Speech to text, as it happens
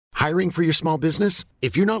Hiring for your small business?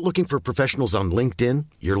 If you're not looking for professionals on LinkedIn,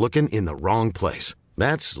 you're looking in the wrong place.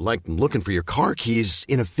 That's like looking for your car keys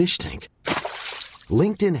in a fish tank.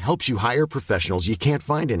 LinkedIn helps you hire professionals you can't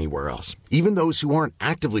find anywhere else, even those who aren't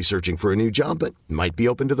actively searching for a new job but might be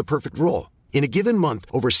open to the perfect role. In a given month,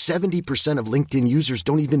 over 70% of LinkedIn users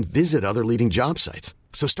don't even visit other leading job sites.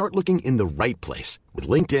 So start looking in the right place. With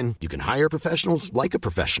LinkedIn, you can hire professionals like a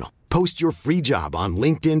professional. Post your free job on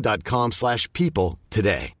linkedin.com/people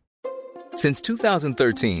today. Since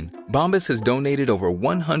 2013, Bombas has donated over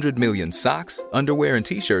 100 million socks, underwear, and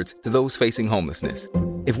T-shirts to those facing homelessness.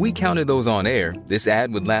 If we counted those on air, this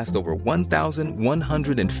ad would last over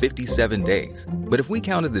 1,157 days. But if we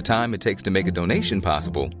counted the time it takes to make a donation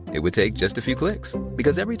possible, it would take just a few clicks.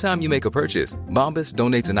 Because every time you make a purchase, Bombas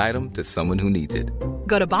donates an item to someone who needs it.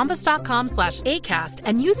 Go to bombas.com/ACAST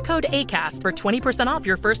and use code ACAST for 20% off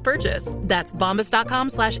your first purchase. That's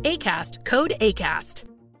bombas.com/ACAST, code ACAST.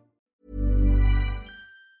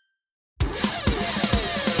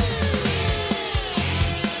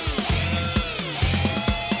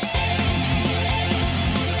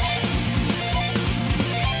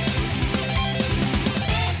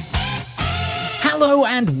 Hello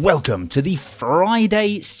and welcome to the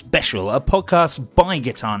Friday Special, a podcast by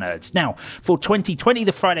Guitar Nerds. Now, for 2020,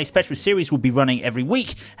 the Friday Special series will be running every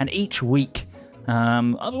week, and each week,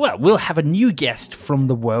 we'll have a new guest from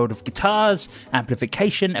the world of guitars,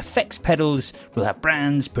 amplification, effects pedals. We'll have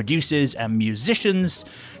brands, producers, and musicians.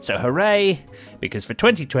 So hooray, because for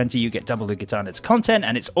 2020, you get double the Guitar Nerds content,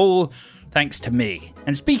 and it's all thanks to me.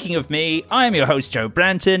 And speaking of me, I am your host, Joe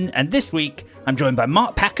Branton, and this week, I'm joined by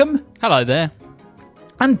Mark Packham. Hello there.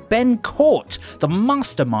 And Ben Court, the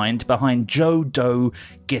mastermind behind Joe Doe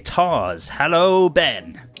Guitars. Hello,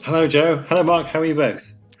 Ben. Hello, Joe. Hello, Mark. How are you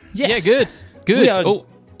both? Yes. Yeah, good. Good.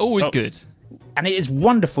 Always good. And it is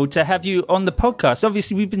wonderful to have you on the podcast.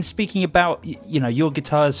 Obviously, we've been speaking about, your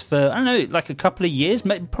guitars for, I don't know, like a couple of years,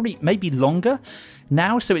 maybe longer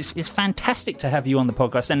now. So it's fantastic to have you on the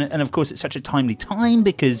podcast. And of course, it's such a timely time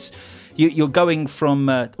because you're going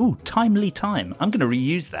from, timely time. I'm going to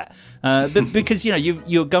reuse that. But because,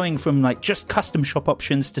 you're going from like just custom shop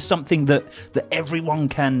options to something that everyone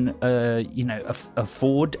can,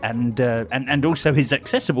 afford and also is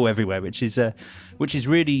accessible everywhere, which is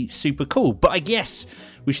really super cool. But I guess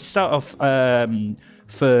we should start off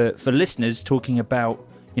for listeners talking about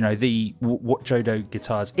what Joe Doe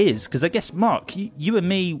Guitars is, because I guess Mark, you and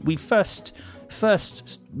me, we first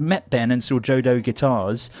met Ben and saw Joe Doe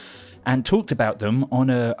Guitars and talked about them on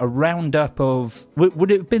a roundup of, would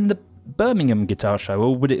it have been the Birmingham Guitar Show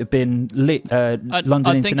or would it have been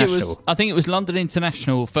London International? I think it was London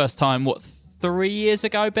International first time. 3 years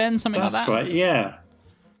ago, Ben? Something like that. That's right. Yeah.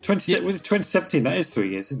 Was it 2017? That is 3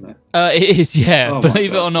 years, isn't it? It is, yeah. Oh,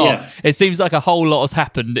 believe it or not. Yeah. It seems like a whole lot has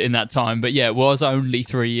happened in that time, but yeah, it was only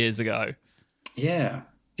 3 years ago. Yeah.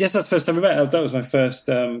 Yes, that's the first time we met. That was my first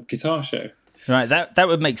guitar show. Right, that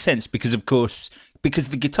would make sense because, of course, because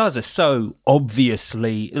the guitars are so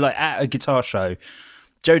obviously, like at a guitar show,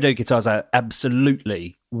 Joe Doe Guitars are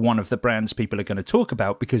absolutely one of the brands people are going to talk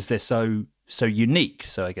about because they're so unique.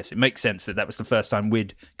 So I guess it makes sense that was the first time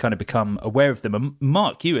we'd kind of become aware of them. And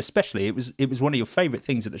Mark, you especially, it was one of your favourite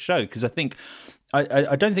things at the show because I think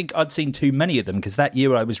I don't think I'd seen too many of them because that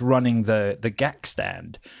year I was running the GAC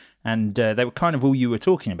stand and they were kind of all you were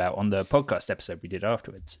talking about on the podcast episode we did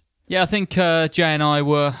afterwards. Yeah, I think Jay and I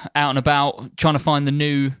were out and about trying to find the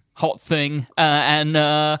new hot thing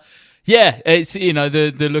yeah, it's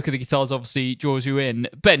the look of the guitars obviously draws you in.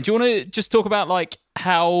 Ben, do you want to just talk about like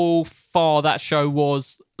how far that show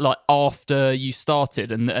was like after you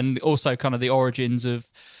started, and also kind of the origins of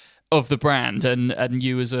the brand and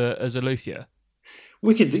you as a luthier?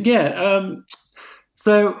 Wicked, yeah.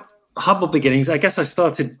 So humble beginnings. I guess I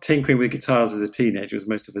started tinkering with guitars as a teenager, as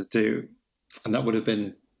most of us do, and that would have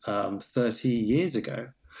been 30 years ago.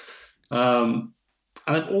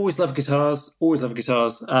 And I've always loved guitars, always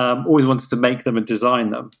wanted to make them and design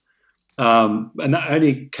them. And that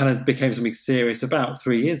only kind of became something serious about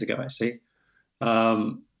 3 years ago, actually.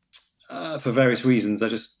 For various reasons, I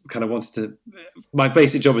just kind of wanted to... My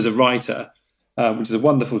basic job as a writer, which is a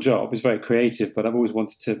wonderful job, is very creative, but I've always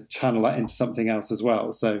wanted to channel that into something else as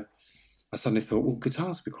well. So I suddenly thought, well,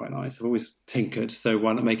 guitars would be quite nice. I've always tinkered, so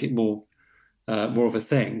why not make it more of a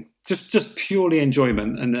thing? Just purely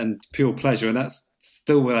enjoyment and pure pleasure, and that's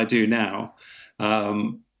still what I do now,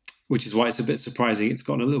 which is why it's a bit surprising. It's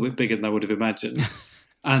gotten a little bit bigger than I would have imagined,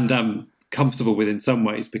 and I'm comfortable with in some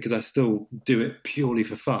ways because I still do it purely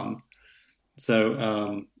for fun.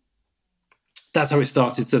 So that's how it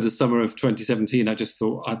started. So the summer of 2017, I just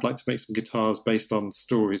thought I'd like to make some guitars based on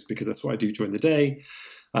stories because that's what I do during the day.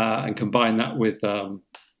 and combine that with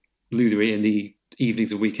Lutherie in the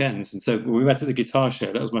evenings and weekends. And so when we met at the guitar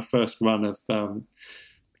show, that was my first run of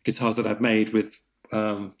guitars that I'd made with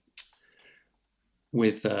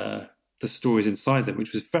the stories inside them,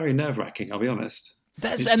 which was very nerve-wracking, I'll be honest.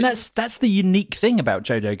 That's the unique thing about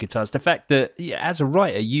Jodo guitars, the fact that as a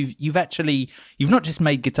writer, you've not just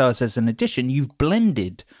made guitars as an addition, you've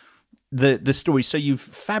blended the story. So you've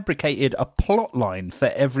fabricated a plot line for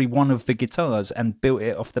every one of the guitars and built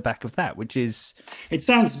it off the back of that, which is... It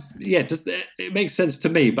sounds, it makes sense to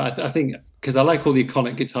me, but I think, because I like all the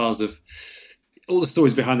iconic guitars of, all the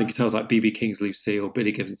stories behind the guitars like B.B. King's Lucille,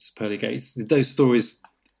 Billy Gibbons' Pearly Gates, those stories,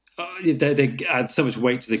 they add so much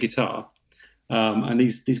weight to the guitar. And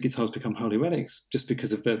these guitars become holy relics just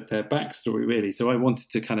because of their backstory, really. So I wanted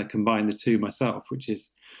to kind of combine the two myself, which is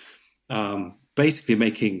basically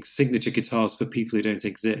making signature guitars for people who don't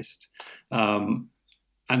exist, and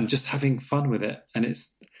just having fun with it. And it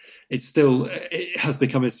has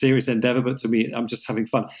become a serious endeavor, but to me, I'm just having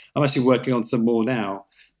fun. I'm actually working on some more now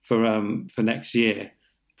for next year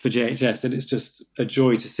for JHS, and it's just a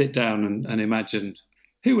joy to sit down and imagine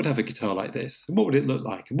who would have a guitar like this, and what would it look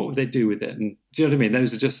like, and what would they do with it? And do you know what I mean?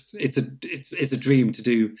 Those are just it's a dream to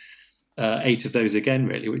do 8 of those again,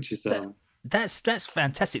 really, which is That's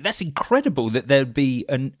fantastic. That's incredible that there'd be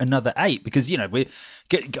another 8, because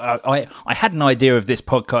I had an idea of this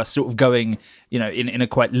podcast sort of going in a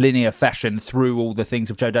quite linear fashion through all the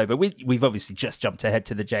things of Jodo, but we've obviously just jumped ahead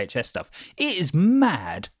to the JHS stuff. It is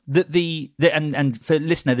mad that and for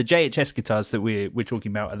listener, the JHS guitars that we're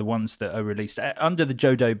talking about are the ones that are released under the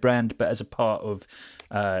Jodo brand, but as a part of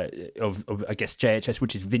I guess JHS,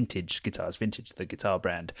 which is Vintage Guitars, Vintage the guitar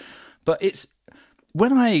brand. But it's...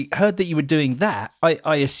 When I heard that you were doing that,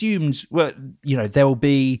 I assumed, well, it will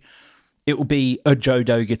be a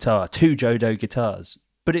Jodo guitar, 2 Jodo guitars,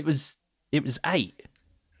 but it was 8.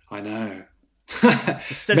 I know.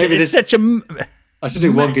 It's such a I should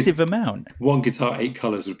do massive amount. One guitar, 8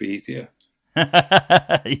 colours would be easier.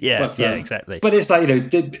 Exactly. But it's like,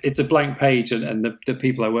 it's a blank page, and the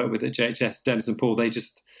people I work with at JHS, Dennis and Paul, they do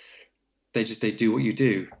what you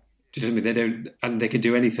do. Do you know what I mean? They don't, and they can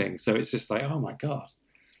do anything. So it's just like, oh my God,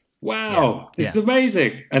 wow, this is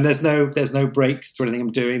amazing. And there's no breaks to anything I'm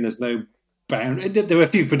doing. There's no bound. There are a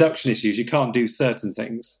few production issues. You can't do certain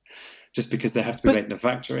things just because they have to be made in a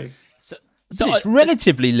factory. So it's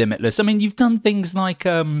relatively limitless. I mean, you've done things like,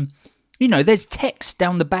 there's text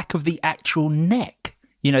down the back of the actual neck.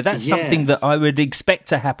 That's something that I would expect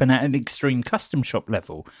to happen at an extreme custom shop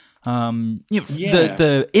level.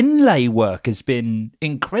 The inlay work has been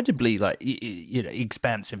incredibly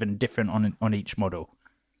expansive and different on each model.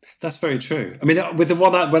 That's very true. I mean, with the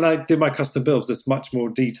one when I do my custom builds, there's much more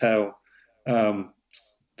detail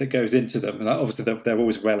that goes into them, and obviously they're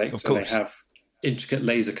always relics, and they have intricate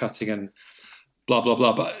laser cutting and blah blah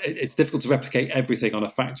blah. But it's difficult to replicate everything on a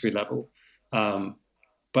factory level.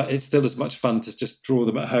 But it's still as much fun to just draw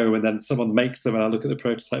them at home, and then someone makes them, and I look at the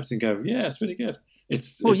prototypes and go, "Yeah, it's really good." I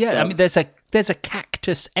mean, there's a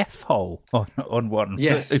cactus F hole on one,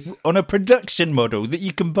 yes, on a production model that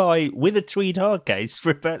you can buy with a tweed hard case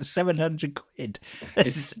for about £700.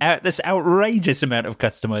 That's outrageous amount of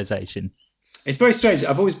customization. It's very strange.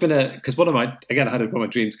 I've always been because I had one of my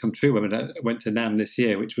dreams come true when I went to NAMM this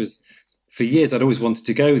year, which was for years I'd always wanted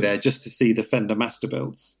to go there just to see the Fender master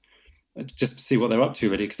builds. Just to see what they're up to,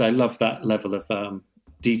 really, because I love that level of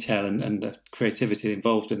detail and the creativity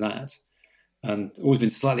involved in that. And always been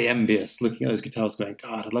slightly envious looking at those guitars going,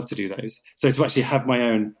 God, I'd love to do those. So to actually have my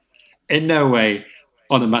own, in no way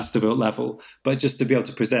on a master built level, but just to be able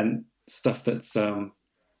to present stuff that's,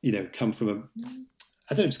 come from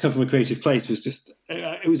a creative place was just,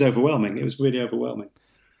 it was overwhelming. It was really overwhelming.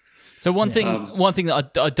 So one thing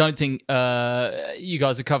that I don't think you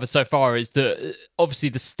guys have covered so far is that obviously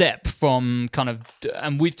the step from kind of,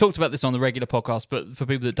 and we've talked about this on the regular podcast, but for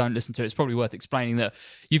people that don't listen to it, it's probably worth explaining that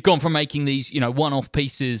you've gone from making these, one-off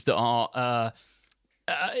pieces that are,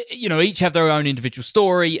 each have their own individual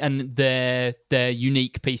story and they're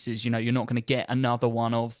unique pieces. You're not going to get another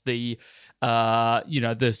one of the,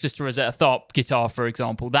 the Sister Rosetta Tharpe guitar, for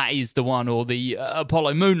example. That is the one, or the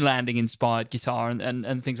Apollo moon landing inspired guitar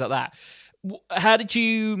and things like that. How did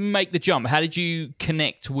you make the jump? How did you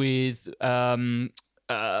connect with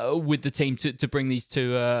the team to bring these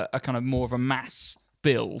to a kind of more of a mass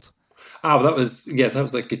build? Oh, that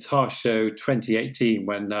was like Guitar Show 2018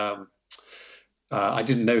 when I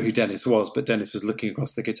didn't know who Dennis was, but Dennis was looking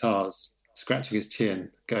across the guitars, scratching his chin,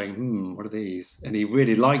 going, what are these? And he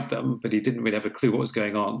really liked them, but he didn't really have a clue what was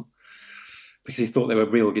going on because he thought they were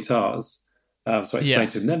real guitars. So I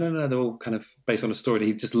explained to him, no, they're all kind of based on a story. And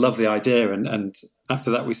he just loved the idea. And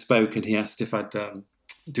after that, we spoke, and he asked if I'd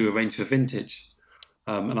do a range for vintage.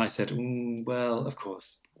 And I said, well, of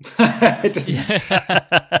course. And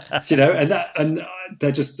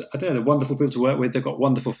they're just, I don't know, they're wonderful people to work with. They've got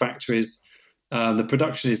wonderful factories. The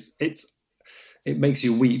production it makes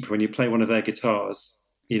you weep when you play one of their guitars.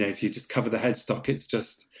 If you just cover the headstock, it's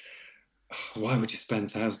just, why would you spend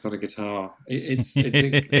thousands on a guitar? It's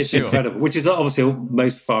sure. Incredible, which is obviously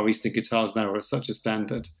most Far Eastern guitars now are such a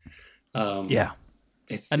standard. How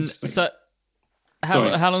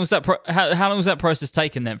long was that process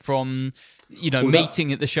taken then from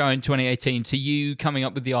meeting at the show in 2018 to you coming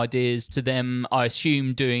up with the ideas to them, I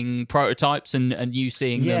assume, doing prototypes and you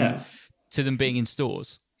seeing them to them being in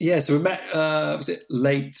stores? Yeah, so we met, was it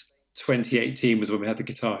late 2018 was when we had the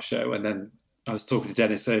guitar show, and then I was talking to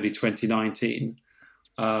Dennis early 2019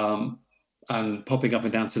 and popping up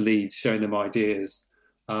and down to Leeds, showing them ideas.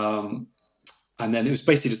 And then it was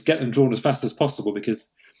basically just getting them drawn as fast as possible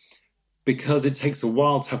because it takes a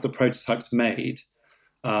while to have the prototypes made.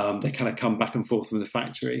 They kind of come back and forth from the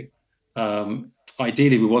factory.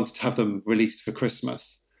 Ideally, we wanted to have them released for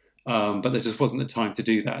Christmas, but there just wasn't the time to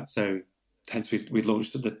do that. So hence we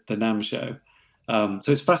launched at the NAMM show.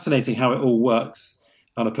 So it's fascinating how it all works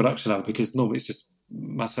on a production level, because normally it's just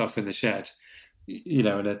myself in the shed,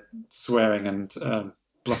 and swearing and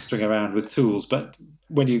blustering around with tools. But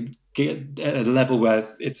when you get at a level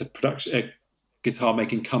where it's a guitar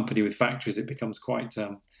making company with factories, it becomes quite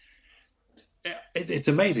it's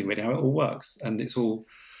amazing really how it all works, and it's all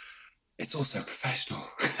so professional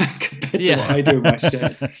compared to what I do in my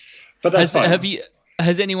shed. But that's fine.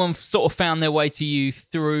 Has anyone sort of found their way to you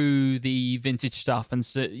through the vintage stuff and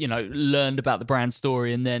learned about the brand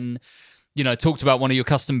story and then talked about one of your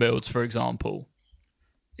custom builds, for example?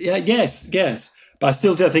 Yes. But I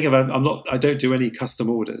still don't think I don't do any custom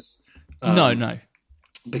orders. No.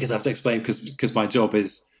 Because I have to explain, because my job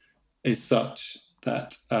is such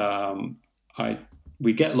that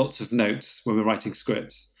we get lots of notes when we're writing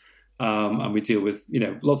scripts, and we deal with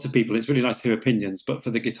lots of people. It's really nice to hear opinions, but for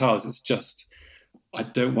the guitars, it's just I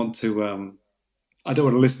don't want to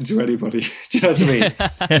listen to anybody. Do you know what I mean?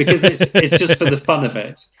 Because it's just for the fun of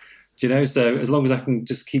it. Do you know? So as long as I can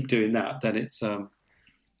just keep doing that, then it's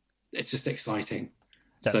just exciting.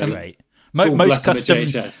 That's great. Most custom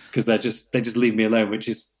JHS, because they just leave me alone, which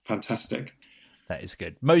is fantastic. That is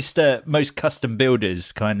good. Most custom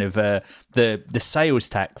builders, kind of the sales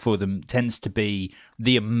tack for them tends to be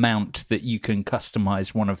the amount that you can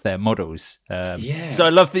customize one of their models. So I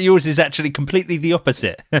love that yours is actually completely the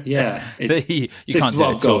opposite. Yeah, you can't do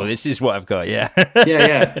it at all. This is what I've got. Yeah,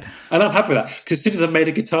 yeah. And I'm happy with that, because as soon as I've made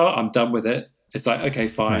a guitar, I'm done with it. It's like, okay,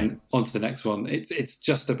 fine, on to the next one. It's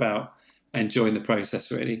just about enjoying the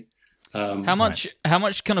process, really. How much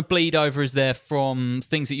kind of bleed over is there from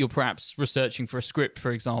things that you're perhaps researching for a script,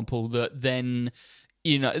 for example, that then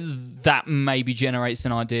that maybe generates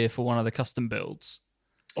an idea for one of the custom builds?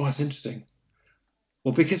 Oh, that's interesting.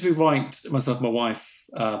 Well, because we write, myself and my wife,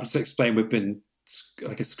 just to explain, we've been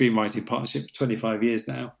like a screenwriting partnership for 25 years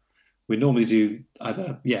now. We normally do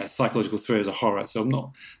either psychological thrillers or horror.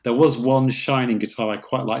 So there was one Shining guitar I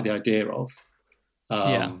quite like the idea of.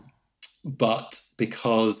 But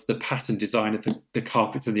because the pattern design of the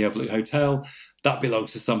carpets in the Overlook Hotel, that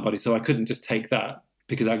belongs to somebody, so I couldn't just take that,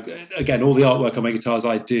 because again, all the artwork on my guitars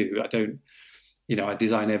I do. I don't, I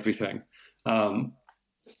design everything. Trying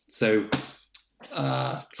to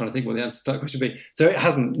think what the answer to that question would be. So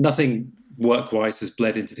nothing work-wise has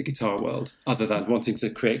bled into the guitar world, other than wanting to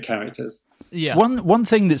create characters. Yeah. One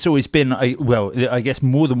thing that's always been, I guess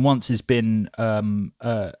more than once, has been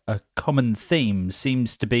a common theme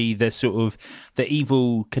seems to be the sort of the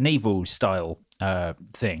Evel Knievel style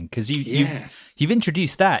thing, because you've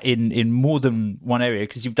introduced that in more than one area,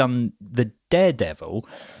 because you've done the Daredevil.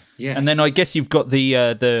 Yes. And then I guess you've got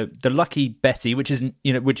the Lucky Betty, which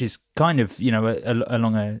is kind of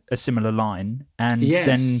along a similar line, and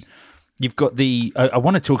then you've got I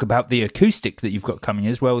want to talk about the acoustic that you've got coming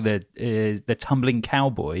as well, the Tumbling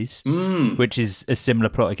Cowboys, which is a similar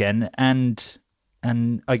plot again, and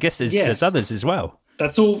I guess there's others as well.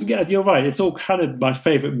 That's all. Yeah, you're right. It's all kind of my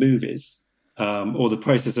favourite movies, or the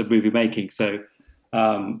process of movie making. So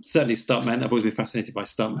certainly Stuntmen. I've always been fascinated by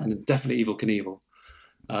Stuntmen, and definitely Evel Knievel.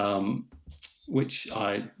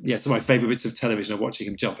 So my favourite bits of television are watching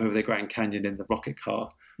him jump over the Grand Canyon in the rocket car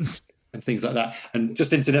and things like that. And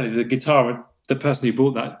just incidentally, the person who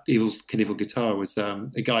bought that Evel Knievel guitar was a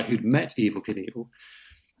guy who'd met Evel Knievel.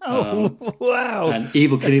 Wow. And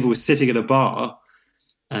Evel Knievel was sitting at a bar,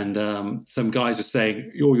 and some guys were saying,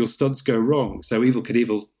 your stunts go wrong. So Evel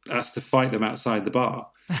Knievel asked to fight them outside the bar.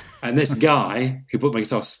 And this guy who bought my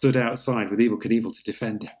guitar stood outside with Evel Knievel to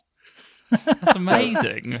defend him. That's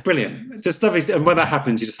amazing. So, brilliant. Just stuff. And when that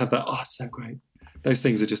happens, you just have that, it's so great. Those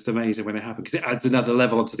things are just amazing when they happen because it adds another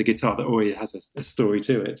level onto the guitar that already has a story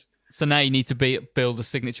to it. So now you need to build a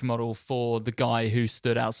signature model for the guy who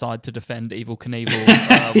stood outside to defend Evel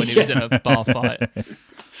Knievel when he was in a bar fight.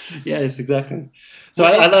 Yes, exactly. So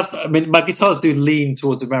I mean, my guitars do lean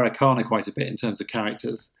towards Americana quite a bit in terms of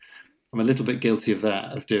characters. I'm a little bit guilty of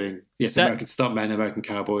that, of doing, American stuntmen, American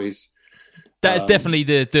cowboys. That is definitely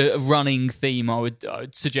the running theme I would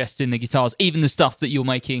suggest in the guitars. Even the stuff that you're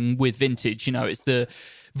making with vintage, it's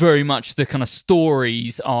very much the kind of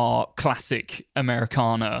stories are classic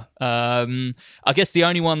Americana. I guess the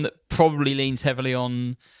only one that probably leans heavily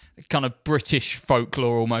on kind of British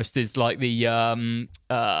folklore almost is like the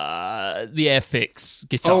Airfix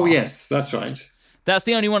guitar. Oh yes, that's right. That's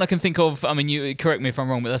the only one I can think of. I mean, you correct me if I'm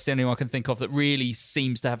wrong, but that's the only one I can think of that really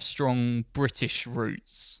seems to have strong British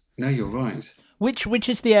roots. No, you're right. Which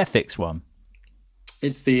is the Airfix one?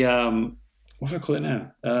 It's the what do I call it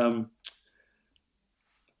now?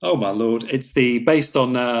 Oh my lord! It's based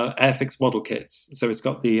on Airfix model kits. So it's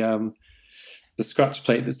got the scratch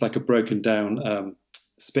plate that's like a broken down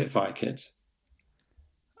Spitfire kit.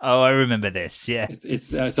 Oh, I remember this. Yeah, it's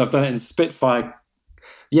so I've done it in Spitfire.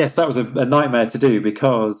 Yes, that was a nightmare to do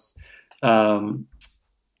because I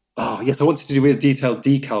wanted to do real detailed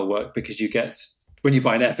decal work because you get. When you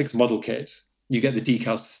buy an Airfix model kit, you get the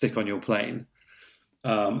decals to stick on your plane.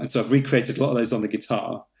 And so I've recreated a lot of those on the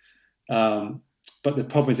guitar. But the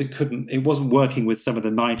problem is it wasn't working with some of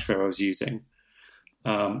the nitro I was using.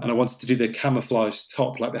 And I wanted to do the camouflage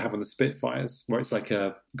top like they have on the Spitfires, where it's like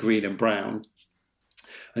a green and brown.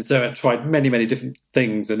 And so I tried many, many different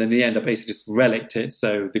things. And in the end, I basically just relicked it.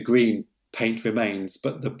 So the green paint remains,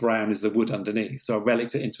 but the brown is the wood underneath. So I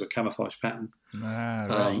relicked it into a camouflage pattern.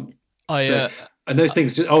 Right. And those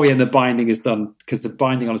things and the binding is done because the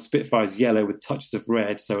binding on a Spitfire is yellow with touches of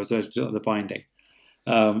red, so I was able to do it on the binding.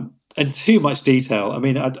 And too much detail. I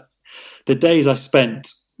mean, the days I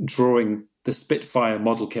spent drawing the Spitfire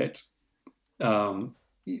model kit,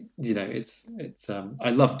 it's I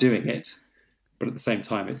love doing it, but at the same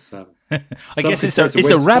time, it's. I guess it's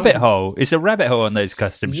a rabbit hole. It's a rabbit hole on those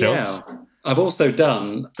custom shops. Yeah, I've also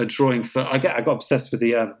done a drawing for. I got obsessed with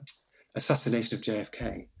the assassination of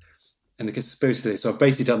JFK. And the conspiracy. So I've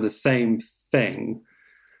basically done the same thing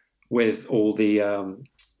with all the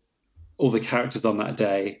characters on that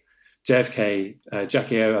day. JFK,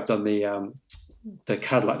 Jackie O. I've done the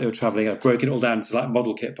Cadillac they were traveling. I've broken it all down to like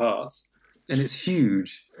model kit parts, and it's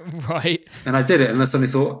huge. Right. And I did it, and I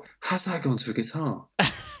suddenly thought, how's that gone to a guitar?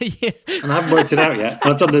 Yeah. And I haven't worked it out yet.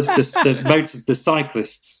 And I've done the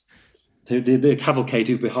cyclists, the cavalcade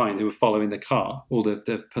who were behind, who were following the car, all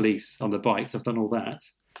the police on the bikes. I've done all that.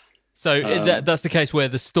 So that's the case where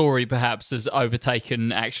the story perhaps has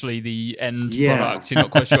overtaken actually the end product. You're not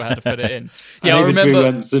quite sure how to fit it in. Yeah, I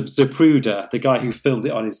remember Zapruder, the guy who filmed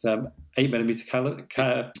it on his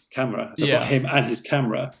 8mm camera. So I've got him and his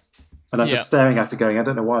camera, and I'm just staring at it, going, "I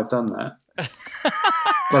don't know why I've done that."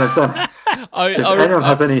 But I've done. If anyone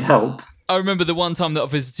has any help. I remember the one time that I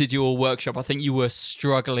visited your workshop. I think you were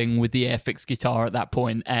struggling with the Airfix guitar at that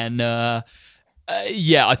point, and.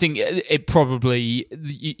 I think it probably,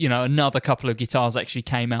 another couple of guitars actually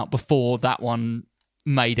came out before that one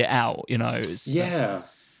made it out, It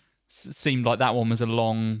seemed like that one was a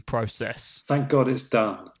long process. Thank God it's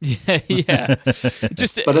done. Yeah.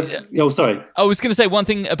 Sorry. I was going to say one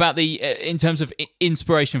thing about in terms of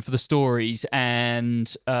inspiration for the stories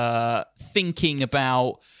and thinking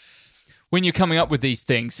about when you're coming up with these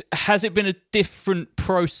things, has it been a different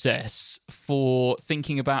process for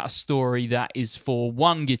thinking about a story that is for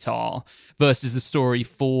one guitar versus the story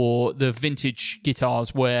for the vintage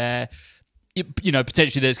guitars where,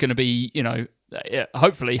 potentially there's going to be,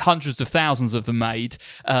 hopefully hundreds of thousands of them made,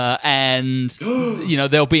 and,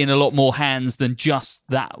 they'll be in a lot more hands than just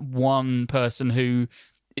that one person who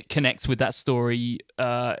connects with that story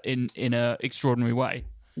in an extraordinary way?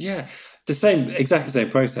 Yeah. Exactly the same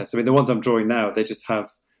process. I mean, the ones I'm drawing now, they just have.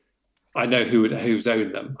 I know who's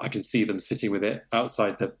owned them. I can see them sitting with it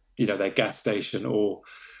outside their gas station or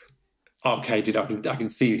arcade. I can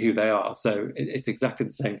see who they are. So it's exactly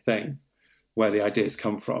the same thing where the ideas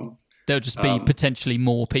come from. There'll just be potentially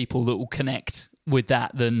more people that will connect with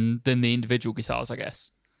that than the individual guitars, I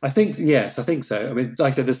guess. I think so. I mean,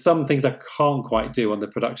 like I said, there's some things I can't quite do on the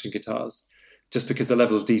production guitars. Just because the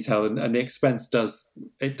level of detail and the expense does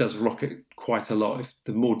rocket quite a lot. If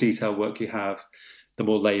the more detail work you have,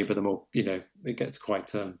 more labour, the more, it gets quite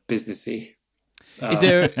businessy.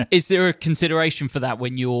 Is there a consideration for that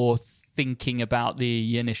when you're thinking about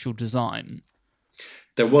the initial design?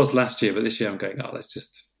 There was last year, but this year I'm going, let's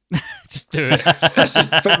just do it. Let's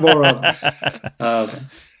just put more on.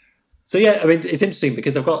 So yeah, I mean, it's interesting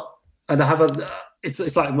because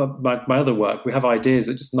it's like my other work. We have ideas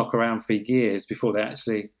that just knock around for years before they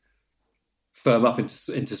actually firm up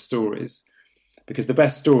into stories. Because the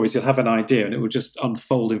best stories, you'll have an idea and it will just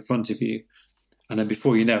unfold in front of you, and then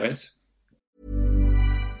before you know it.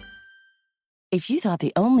 If you thought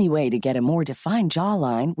the only way to get a more defined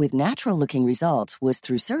jawline with natural-looking results was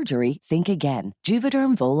through surgery, think again.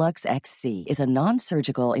 Juvederm Volux XC is a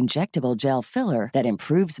non-surgical injectable gel filler that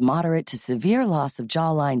improves moderate to severe loss of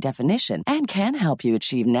jawline definition and can help you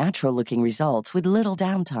achieve natural-looking results with little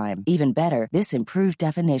downtime. Even better, this improved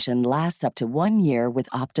definition lasts up to 1 year with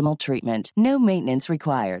optimal treatment. No maintenance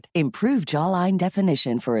required. Improve jawline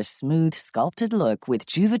definition for a smooth, sculpted look with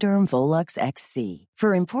Juvederm Volux XC.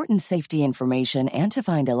 For important safety information and to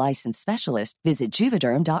find a licensed specialist, visit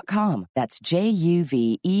Juvederm.com. That's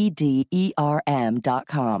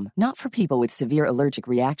JUVEDERM.com. Not for people with severe allergic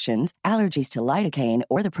reactions, allergies to lidocaine,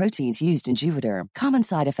 or the proteins used in Juvederm. Common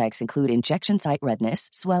side effects include injection site redness,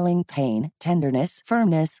 swelling, pain, tenderness,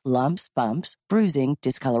 firmness, lumps, bumps, bruising,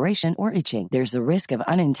 discoloration, or itching. There's a risk of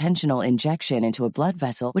unintentional injection into a blood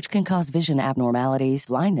vessel, which can cause vision abnormalities,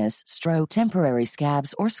 blindness, stroke, temporary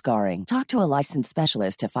scabs, or scarring. Talk to a licensed specialist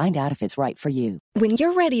to find out if it's right for you. When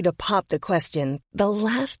you're ready to pop the question, the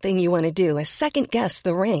last thing you want to do is second-guess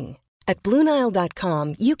the ring. At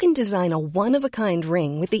BlueNile.com, you can design a one-of-a-kind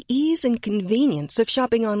ring with the ease and convenience of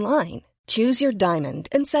shopping online. Choose your diamond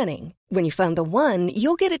and setting. When you find the one,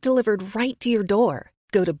 you'll get it delivered right to your door.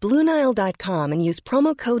 Go to BlueNile.com and use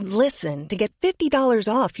promo code LISTEN to get $50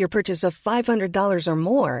 off your purchase of $500 or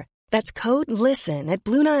more. That's code LISTEN at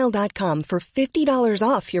BlueNile.com for $50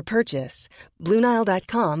 off your purchase.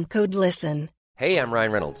 BlueNile.com, code LISTEN. Hey, I'm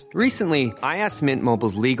Ryan Reynolds. Recently, I asked Mint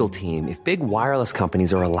Mobile's legal team if big wireless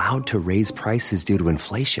companies are allowed to raise prices due to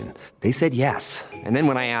inflation. They said yes. And then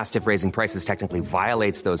when I asked if raising prices technically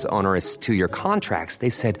violates those onerous 2-year contracts, they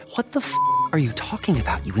said, "What the f*** are you talking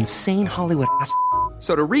about, you insane Hollywood ass?"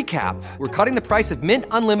 So to recap, we're cutting the price of Mint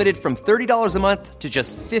Unlimited from $30 a month to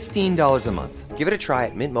just $15 a month. Give it a try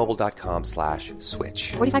at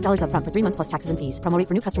mintmobile.com/switch. $45 up front for 3 months plus taxes and fees. Promo rate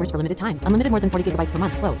for new customers for limited time. Unlimited more than 40 gigabytes per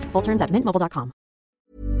month. Slows full terms at mintmobile.com.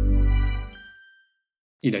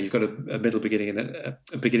 You've got a middle, beginning, and a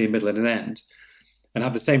beginning, middle, and an end. And I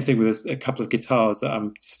have the same thing with a couple of guitars that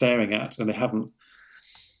I'm staring at, and I haven't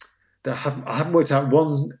worked out.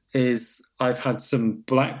 One is I've had some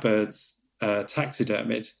blackbirds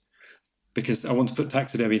taxidermied because I want to put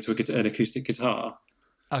taxidermy into an acoustic guitar.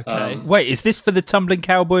 Okay. Wait, is this for the Tumbling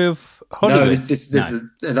Cowboy of Hollywood? No, this is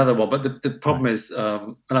another one. But the problem is,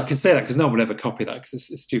 and I can say that because no one would ever copy that because it's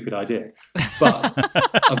a stupid idea. But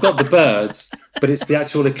I've got the birds, but it's the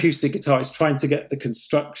actual acoustic guitar. It's trying to get the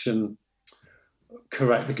construction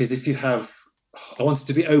correct because if you have, I want it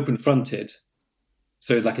to be open fronted.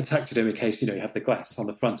 So like a taxidermy case, you have the glass on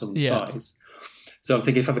the front and on the sides. So I'm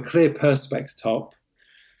thinking if I have a clear perspex top,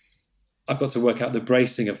 I've got to work out the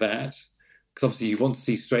bracing of that because obviously you want to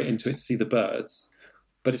see straight into it to see the birds,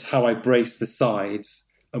 but it's how I brace the sides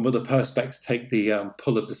and will the perspex take the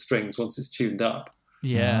pull of the strings once it's tuned up.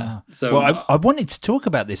 Yeah. So I wanted to talk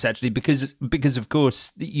about this actually because of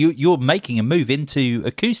course you're making a move into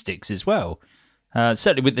acoustics as well.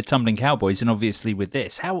 Certainly with the Tumbling Cowboys and obviously with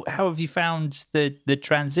this. How have you found the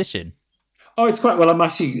transition? Oh, it's quite well. I'm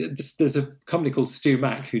actually there's a company called Stu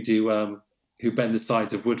Mac who bend the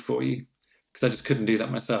sides of wood for you because I just couldn't do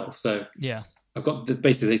that myself. So yeah, I've got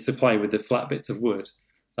basically they supply with the flat bits of wood,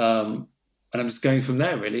 and I'm just going from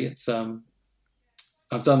there. Really, it's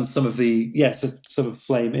I've done some of sort of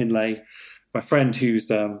flame inlay. My friend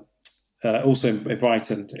who's also in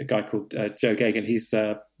Brighton, a guy called Joe Gagan. He's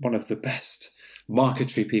one of the best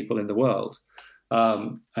marquetry people in the world.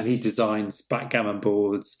 And he designs backgammon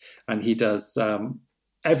boards and he does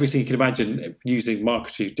everything you can imagine using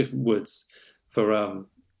marquetry, different woods for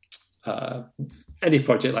any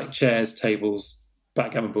project like chairs, tables,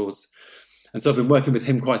 backgammon boards. And so I've been working with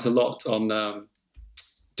him quite a lot on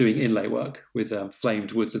doing inlay work with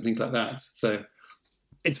flamed woods and things like that. So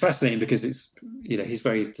it's fascinating because it's, he's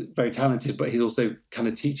very, very talented, but he's also kind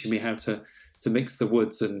of teaching me how to mix the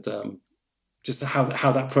woods and just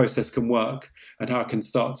how that process can work and how I can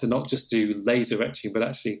start to not just do laser etching, but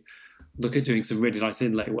actually look at doing some really nice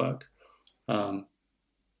inlay work. So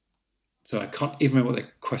So I can't even remember what the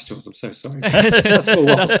question was. I'm so sorry. That's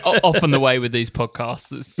often the way with these podcasts.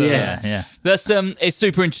 That's it's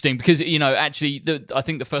super interesting because actually, I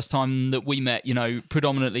think the first time that we met,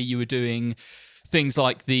 predominantly you were doing things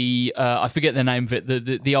like the I forget the name of it,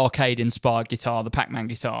 the arcade inspired guitar, the Pac-Man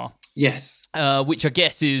guitar. Yes, which I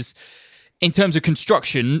guess is, in terms of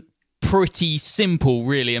construction, pretty simple,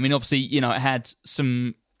 really. I mean, obviously, it had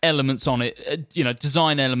some elements on it,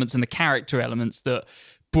 design elements and the character elements that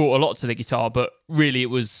brought a lot to the guitar, but really it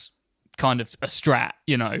was kind of a Strat,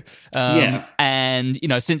 And,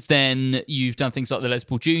 since then you've done things like the Les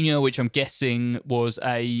Paul Jr., which I'm guessing was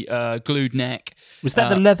a glued neck. Was that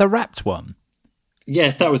the leather wrapped one?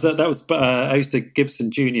 Yes, that was I used the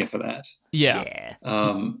Gibson Jr. for that. Yeah.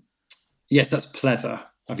 Yes, that's pleather.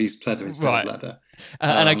 I've used pleather instead of leather.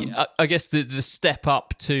 And I guess the step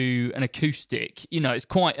up to an acoustic, it's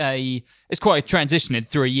quite a transition in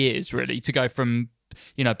 3 years, really, to go from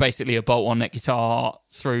basically a bolt-on neck guitar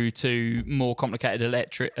through to more complicated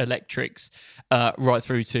electrics, right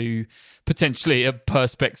through to potentially a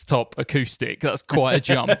Perspex top acoustic. That's quite a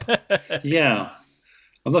jump. Yeah.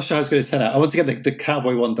 I'm not sure how I was going to turn out. I want to get the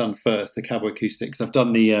Cowboy one done first, the Cowboy acoustic, because I've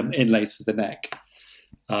done the inlays for the neck,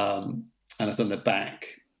 and I've done the back,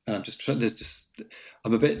 and I'm just trying.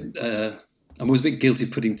 I'm always a bit guilty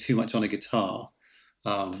of putting too much on a guitar,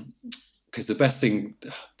 because the best thing,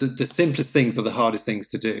 the simplest things are the hardest things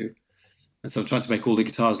to do, and so I'm trying to make all the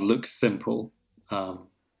guitars look simple,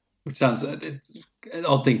 which sounds it's an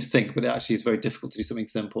odd thing to think, but it actually is very difficult to do something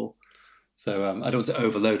simple. So I don't want to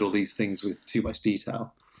overload all these things with too much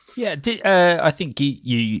detail. Yeah, I think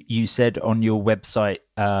you said on your website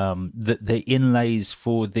that the inlays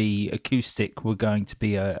for the acoustic were going to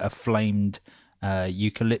be a flamed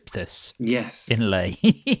eucalyptus inlay.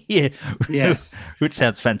 Yes. Which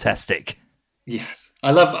sounds fantastic. Yes.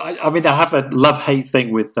 I have a love-hate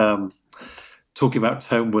thing with talking about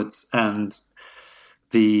tone woods and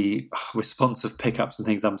the responsive pickups and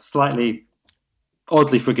things. I'm slightly...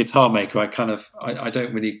 Oddly, for a guitar maker, I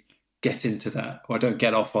don't really get into that, or I don't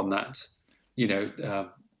get off on that, kind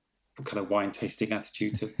of wine tasting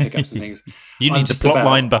attitude to pickups and things. You need the plot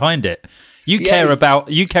line behind it. You care about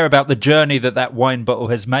the journey that wine bottle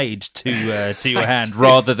has made to your hand,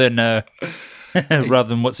 rather than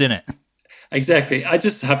what's in it. Exactly. I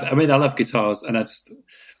love guitars, and I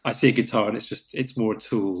see a guitar, and it's more a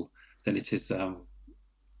tool than it is. I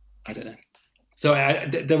don't know. So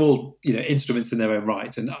they're all, instruments in their own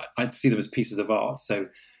right, and I see them as pieces of art. So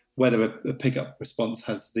whether a pickup response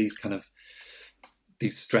has these kind of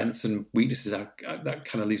these strengths and weaknesses, that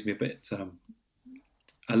kind of leaves me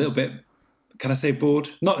a little bit. Can I say bored?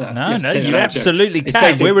 Not that. No, you absolutely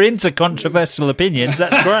can. We're into controversial opinions.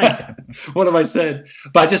 That's great. What have I said?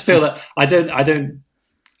 But I just feel that I don't.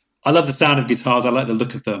 I love the sound of guitars. I like the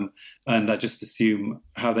look of them, and I just assume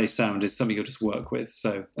how they sound is something you'll just work with.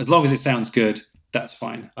 So as long as it sounds good, that's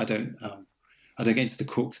fine. I don't get into the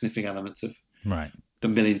cork sniffing elements of the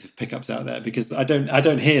millions of pickups out there, because I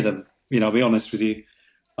don't hear them. I'll be honest with you.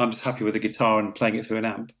 I'm just happy with a guitar and playing it through an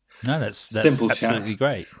amp. No, that's simple, absolutely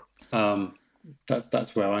great.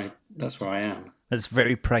 That's where I am. That's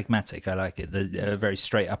very pragmatic. I like it. A very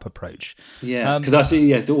straight up approach. Yeah, because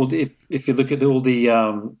actually, if you look at all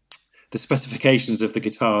the specifications of the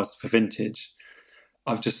guitars for vintage,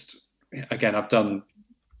 I've done.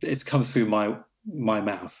 It's come through my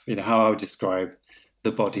mouth. How I would describe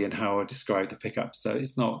the body and how I would describe the pickups. So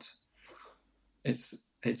it's not.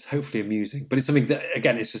 It's hopefully amusing, but it's something that,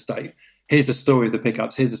 again, it's just like, here's the story of the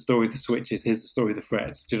pickups, here's the story of the switches, here's the story of the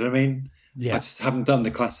frets. Do you know what I mean? Yeah. I just haven't done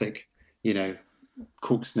the classic,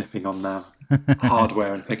 cork sniffing on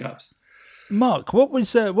hardware and pickups. Mark, what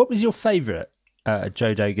was your favourite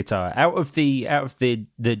Jodo guitar out of the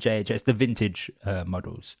JHS, the vintage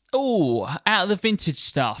models? Oh, out of the vintage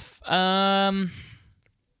stuff.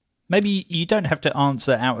 Maybe you don't have to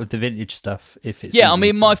answer out of the vintage stuff if it's... Yeah, I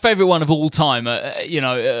mean, my favourite one of all time,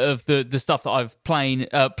 of the stuff that I've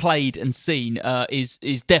played and seen, is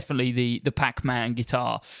definitely the Pac-Man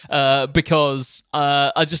guitar, because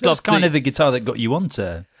I just love... That's kind of the guitar that got you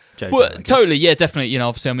onto Jodo. Well, totally, yeah, definitely.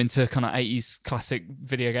 Obviously I'm into kind of 80s classic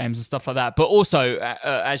video games and stuff like that. But also,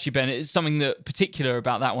 actually, Ben, it's something that particular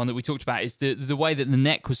about that one that we talked about is the way that the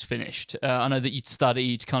neck was finished. I know that you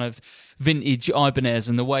studied kind of vintage Ibanez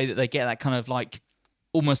and the way that they get that kind of like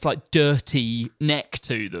almost like dirty neck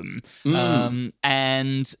to them.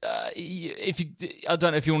 And I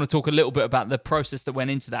don't know if you want to talk a little bit about the process that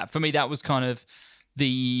went into that. For me, that was kind of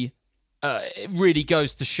it really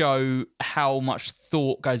goes to show how much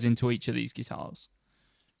thought goes into each of these guitars.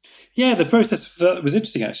 Yeah, the process was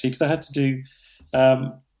interesting, actually, because I had to do...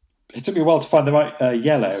 it took me a while to find the right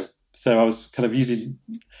yellow, So I was kind of using,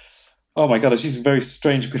 oh my God, I was using very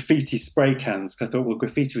strange graffiti spray cans. I thought, well,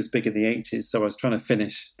 graffiti was big in the 80s. So I was trying to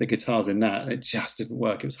finish the guitars in that. And it just didn't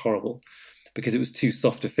work. It was horrible because it was too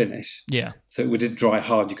soft to finish. Yeah. So it didn't dry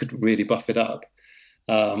hard. You couldn't really buff it up.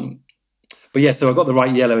 But yeah, so I got the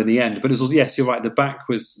right yellow in the end. But it was, yes, you're right. The back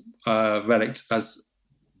was relicked as,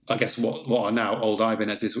 I guess, what are now old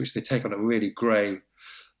Ibanez's, which they take on a really grey.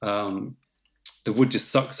 The wood just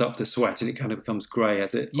sucks up the sweat and it kind of becomes grey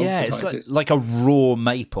as it oxidizes. It's like a raw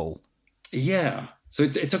maple. Yeah. So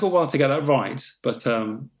it took a while to get that right. But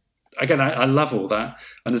again, I love all that.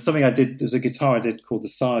 And there's something I did, there's a guitar I did called the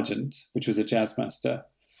Sergeant, which was a Jazzmaster.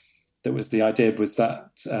 That was the idea was that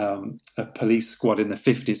a police squad in the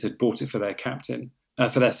 50s had bought it for their captain,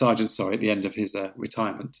 for their sergeant, sorry, at the end of his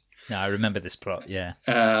retirement. No, I remember this plot, yeah.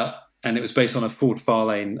 And it was based on a Ford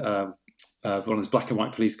Fairlane, one of those black and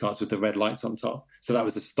white police cars with the red lights on top. So that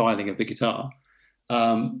was the styling of the guitar.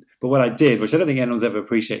 But what I did, which I don't think anyone's ever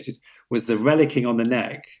appreciated, was the relicking on the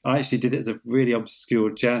neck. I actually did it as a really obscure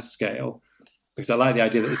jazz scale because I like the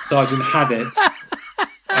idea that the sergeant had it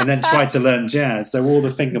and then tried to learn jazz. So all the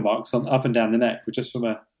finger marks on up and down the neck were just from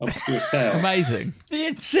an obscure scale. Amazing. The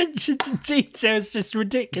attention to detail is just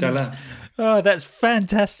ridiculous. Oh, that's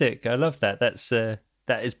fantastic. I love that.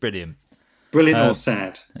 That is brilliant. Brilliant or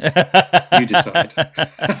sad? You decide.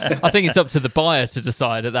 I think it's up to the buyer to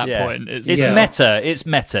decide at that point. It's meta. It's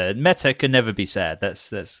meta. Meta can never be sad. That's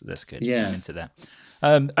good. Yeah. I'm into that.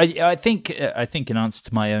 I think in answer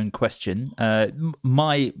to my own question,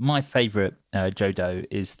 my favourite Joe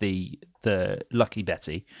is the Lucky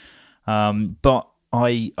Betty, but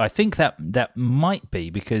I think that might be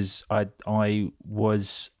because I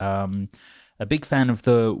was a big fan of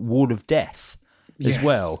the Wall of Death as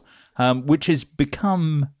well. Which has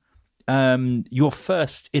become your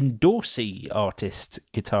first endorsee artist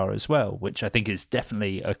guitar as well, which I think is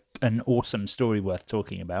definitely an awesome story worth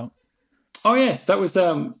talking about. Oh yes, that was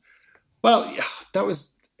that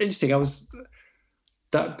was interesting.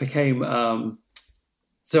 That became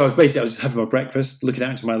so I was just having my breakfast, looking out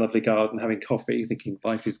into my lovely garden, having coffee, thinking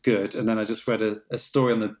life is good, and then I just read a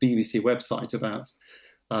story on the BBC website about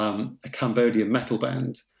a Cambodian metal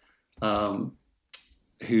band.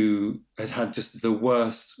 Who had just the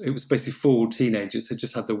worst, it was basically 4 teenagers who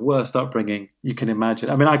just had the worst upbringing you can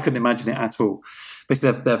imagine. I mean, I couldn't imagine it at all.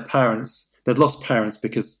 Basically, their parents, they'd lost parents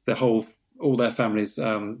because all their families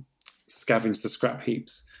scavenged the scrap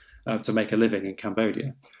heaps to make a living in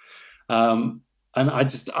Cambodia. And I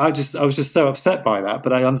was just so upset by that.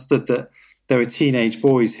 But I understood that there were teenage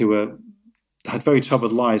boys who had very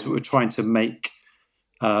troubled lives, but were trying to make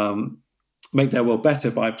their world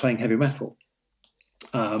better by playing heavy metal.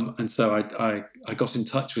 And so I got in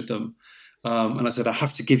touch with them, and I said, I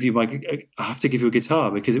have to give you a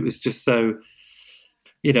guitar because it was just so,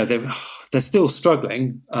 they're still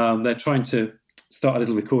struggling. They're trying to start a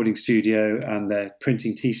little recording studio and they're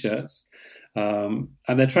printing T-shirts, and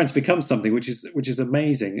they're trying to become something which is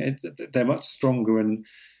amazing. They're much stronger and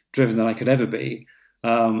driven than I could ever be.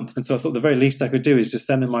 And so I thought the very least I could do is just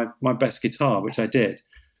send them my best guitar, which I did.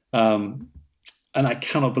 And I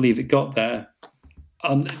cannot believe it got there.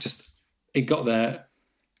 It got there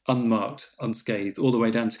unmarked, unscathed, all the way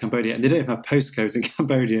down to Cambodia. And they don't even have postcodes in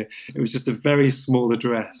Cambodia. It was just a very small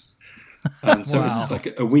address. And so It was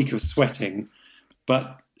like a week of sweating.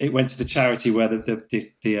 But it went to the charity where these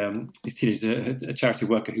teenagers, a charity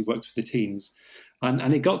worker who works with the teens. And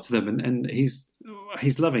it got to them. And he's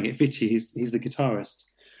loving it. Vichy, he's the guitarist.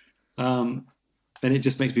 And it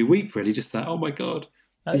just makes me weep, really. Just that, oh my God.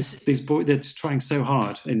 These boys, they're just trying so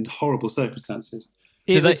hard in horrible circumstances.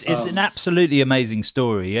 It's an absolutely amazing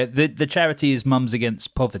story. The charity is Mums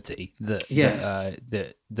Against Poverty that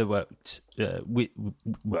worked,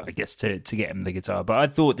 I guess, to get him the guitar. But I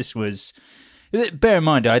thought this was. Bear in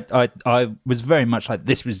mind, I was very much like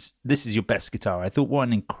this is your best guitar. I thought what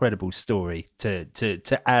an incredible story to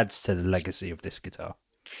add to the legacy of this guitar.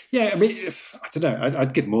 Yeah, I mean, I don't know.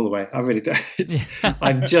 I'd give them all away. I really do.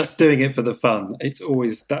 I'm just doing it for the fun. It's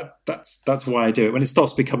always that's why I do it. When it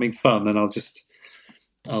stops becoming fun, then I'll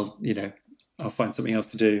find something else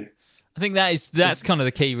to do. I think that's kind of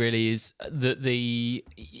the key, really, is that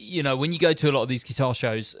when you go to a lot of these guitar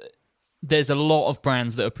shows, there's a lot of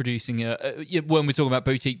brands that are producing. When we're talking about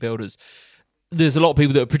boutique builders, there's a lot of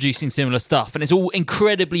people that are producing similar stuff, and it's all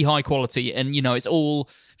incredibly high quality, and it's all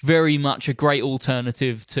very much a great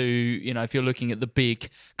alternative to if you're looking at the big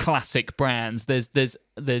classic brands.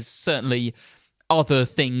 There's certainly other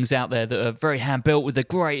things out there that are very hand built with the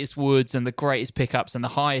greatest woods and the greatest pickups and the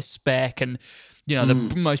highest spec and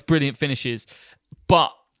the most brilliant finishes,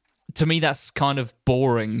 but to me, that's kind of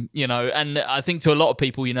boring, you know. And I think to a lot of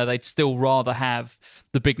people, you know, they'd still rather have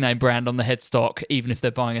the big name brand on the headstock, even if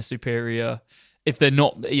they're buying a superior, if they're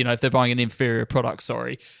not, you know, if they're buying an inferior product,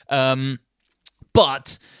 sorry.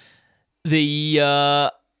 But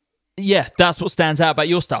that's what stands out about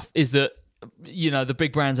your stuff, is that, you know, the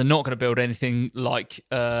big brands are not going to build anything like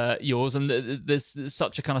yours, and there's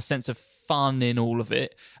such a kind of sense of fun in all of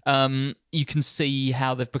it. You can see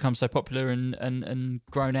how they've become so popular and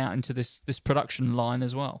grown out into this production line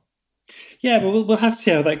as well. Yeah, well, we'll have to see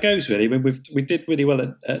how that goes, really. I mean, we did really well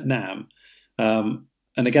at NAMM.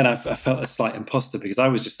 And again, I felt a slight imposter because I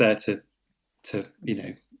was just there to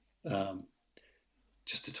you know,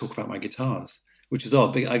 just to talk about my guitars, which was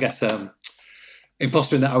odd. But I guess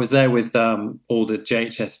imposter in that I was there with all the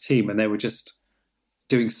JHS team, and they were just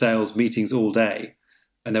doing sales meetings all day,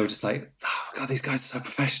 and they were just like, "Oh my God, these guys are so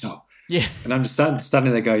professional." Yeah, and I'm just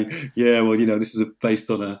standing there going, "Yeah, well, you know, this is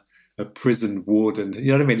based on a prison warden." You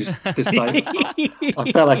know what I mean? Just like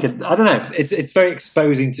I felt like I don't know. It's very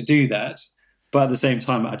exposing to do that. But at the same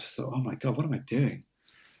time, I just thought, oh my God, what am I doing?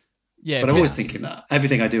 Yeah. But I'm always thinking that.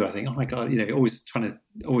 Everything I do, I think, oh my God, you know,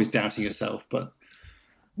 always doubting yourself. But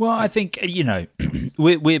well, I think, you know,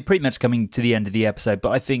 we're pretty much coming to the end of the episode,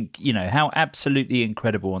 but I think, you know, how absolutely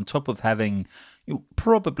incredible, on top of having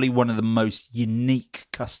probably one of the most unique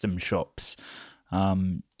custom shops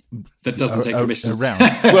that doesn't take commissions around.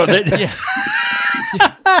 Well, yeah.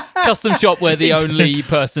 Custom shop where the only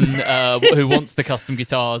person who wants the custom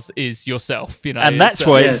guitars is yourself, you know, and that's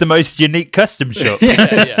why it's the most unique custom shop.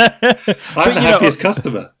 I'm the happiest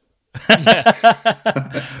customer.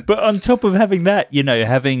 But on top of having that, you know,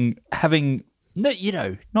 having you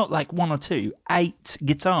know, not like one or two, 8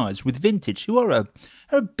 guitars with Vintage, who are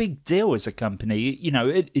a big deal as a company. You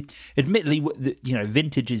know, admittedly, you know,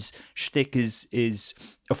 Vintage's shtick is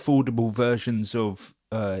affordable versions of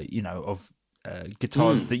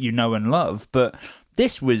guitars that you know and love, but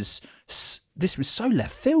this was so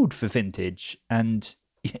left field for Vintage, and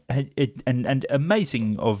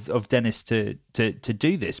amazing of Dennis to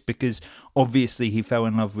do this, because obviously he fell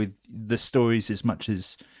in love with the stories as much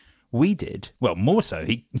as we did. Well, more so.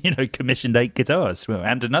 He, you know, commissioned 8 guitars,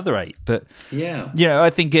 and another 8. But yeah, you know,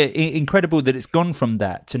 I think incredible that it's gone from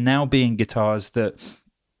that to now being guitars that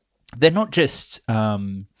they're not just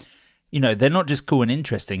you know, they're not just cool and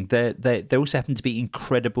interesting. They also happen to be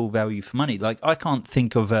incredible value for money. Like I can't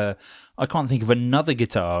think of another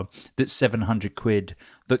guitar that's 700 quid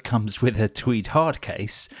that comes with a tweed hard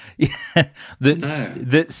case.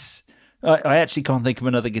 I actually can't think of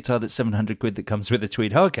another guitar that's 700 quid that comes with a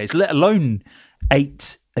tweed hard case, let alone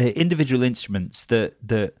 8 individual instruments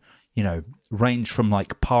that you know, range from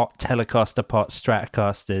like part Telecaster, part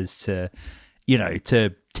Stratocasters to, you know, to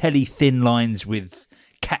tele thin lines with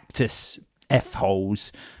Cactus F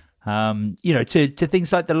holes, you know, to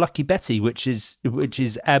things like the Lucky Betty, which is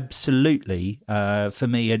absolutely for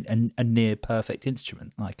me a near perfect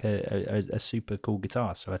instrument, like a super cool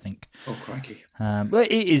guitar. So I think, oh crikey, well,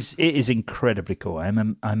 it is incredibly cool.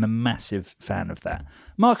 I'm a massive fan of that.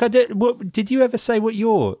 Mark, did you ever say what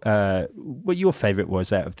your favourite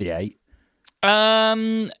was out of the 8?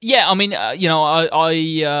 Yeah, I mean, you know,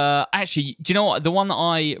 I actually, do you know what? The one that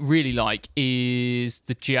I really like is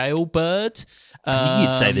the Jailbird.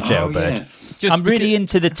 You'd say the Jailbird. Yes. I'm really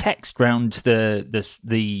into the text round around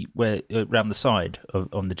the side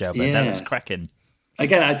on the Jailbird. Yes. That was cracking.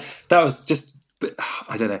 Again, that was just,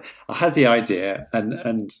 I don't know. I had the idea,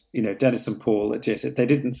 and you know, Dennis and Paul at JS, they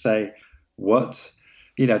didn't say what,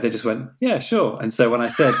 you know, they just went, yeah, sure. And so when I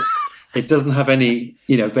said it doesn't have any,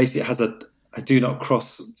 you know, basically it has a do not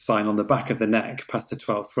cross sign on the back of the neck past the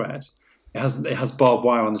 12th fret. It has barbed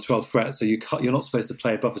wire on the 12th fret, so you're not supposed to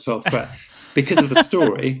play above the 12th fret because of the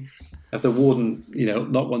story of the warden, you know,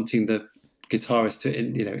 not wanting the guitarist to,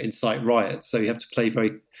 you know, incite riots. So you have to play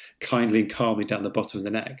very kindly and calmly down the bottom of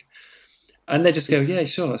the neck. And they just go, yeah,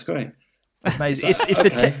 sure, that's great. Amazing.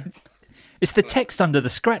 It's the text under the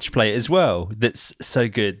scratch plate as well that's so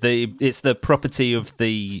good. It's the property of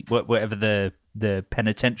the whatever the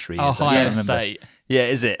penitentiary. Ohio State. Yeah,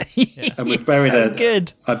 is it? Yeah. And we've buried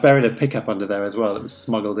good. I buried a pickup under there as well that was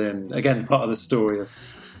smuggled in. Again, part of the story of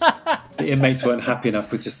the inmates weren't happy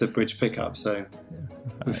enough with just the bridge pickup, so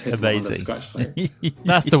we've hidden one under the scratch plate.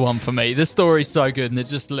 That's the one for me. The story's so good, and there's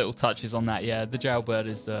just little touches on that. Yeah, the Jailbird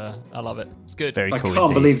is, I love it. It's good. Very cool. I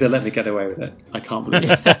can't believe they let me get away with it. I can't believe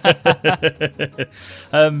it.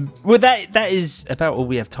 Well, that is about all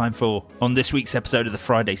we have time for on this week's episode of the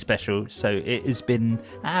Friday Special. So it has been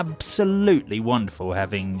absolutely wonderful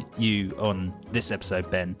having you on this episode,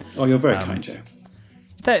 Ben. Oh, you're very kind, Joe.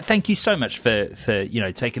 Thank you so much for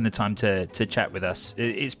taking the time to chat with us.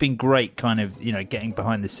 It's been great kind of, getting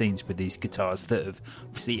behind the scenes with these guitars that have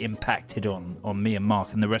obviously impacted on me and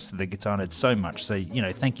Mark and the rest of the Guitar Nerds so much. So,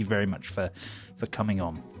 thank you very much for coming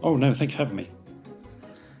on. Oh, no, thank you for having me.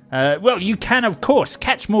 Well, you can, of course,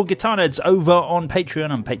 catch more Guitar Nerds over on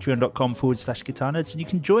Patreon, on patreon.com/Guitar Nerds, and you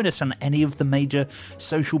can join us on any of the major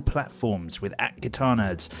social platforms with @Guitar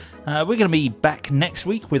Nerds. We're going to be back next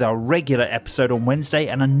week with our regular episode on Wednesday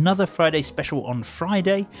and another Friday special on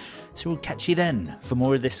Friday. So we'll catch you then for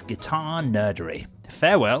more of this guitar nerdery.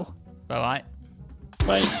 Farewell. Bye-bye.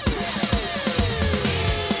 Bye.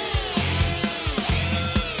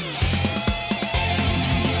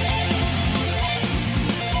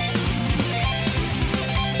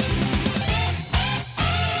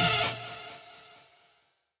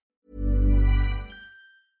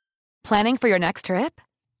 Planning for your next trip?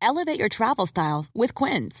 Elevate your travel style with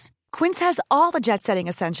Quince. Quince has all the jet-setting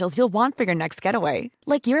essentials you'll want for your next getaway,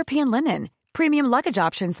 like European linen, premium luggage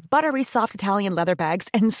options, buttery soft Italian leather bags,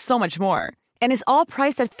 and so much more. And is all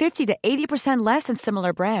priced at 50 to 80% less than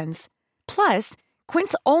similar brands. Plus,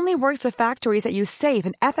 Quince only works with factories that use safe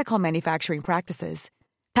and ethical manufacturing practices.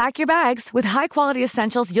 Pack your bags with high-quality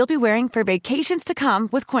essentials you'll be wearing for vacations to come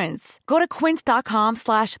with Quince. Go to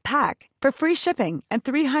quince.com/pack for free shipping and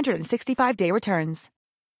 365-day returns.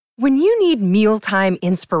 When you need mealtime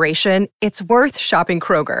inspiration, it's worth shopping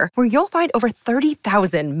Kroger, where you'll find over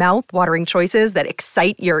 30,000 mouth-watering choices that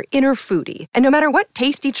excite your inner foodie. And no matter what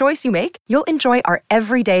tasty choice you make, you'll enjoy our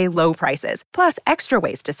everyday low prices, plus extra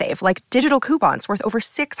ways to save, like digital coupons worth over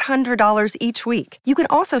 $600 each week. You can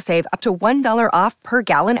also save up to $1 off per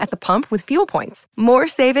gallon at the pump with fuel points. More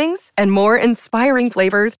savings and more inspiring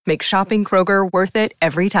flavors make shopping Kroger worth it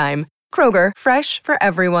every time. Kroger, fresh for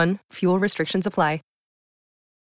everyone. Fuel restrictions apply.